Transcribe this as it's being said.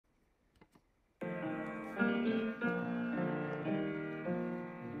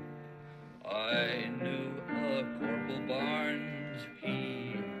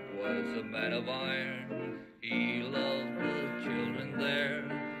man of iron. He loved the children there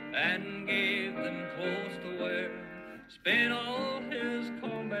and gave them clothes to wear. Spent all his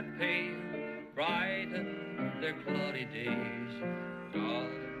combat pay, brightened their cloudy days.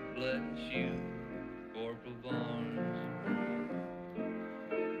 God bless you, Corporal Barnes.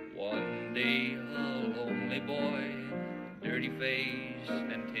 One day a lonely boy, dirty face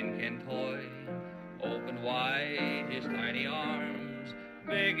and tin can toy, opened wide his tiny arms,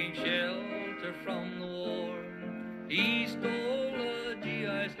 begging shelter from the war. He stole a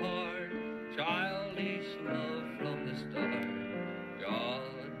GI's heart, childish love from the start.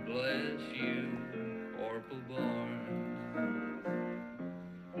 God bless you, Corporal Barnes.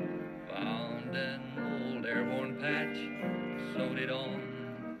 Found an old airborne patch, sewed it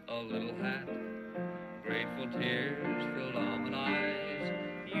on a little hat. Grateful tears filled almond eyes.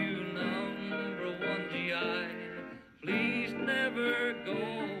 You #1 GI, please never go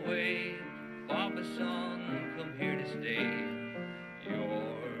away. Papa son, come here to stay.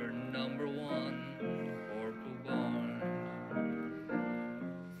 You're #1, Corporal Barnes.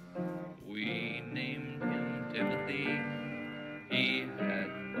 We named him Timothy. He had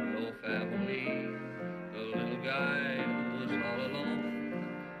no family. The little guy was all alone,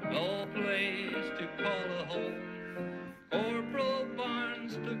 no place to call a home. Corporal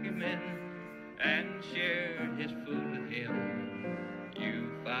Barnes took him in and shared his food with him.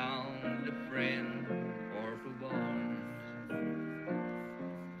 You found a friend, Corporal Barnes.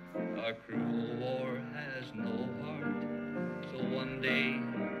 A cruel war has no heart, so one day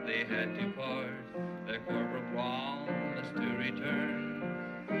they had to part. The corporal promised to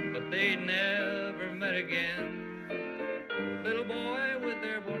return, but they never met again. Little boy with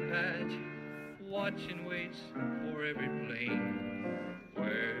airborne patch, watching waits for every plane.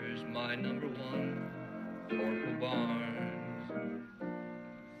 Where's my #1, Corporal Barnes?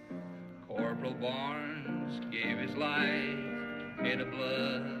 Corporal Barnes gave his life in a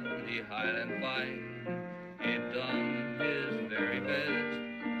bloody Highland fight. He'd done his very best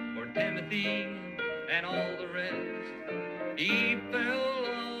for Timothy and all the rest. He fell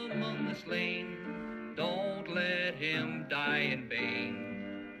among the slain. Don't let him die in vain.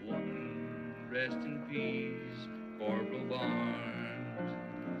 One rest in peace, Corporal Barnes.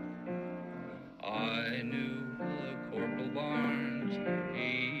 I knew Corporal Barnes.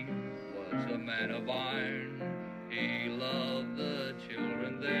 He was a man of iron.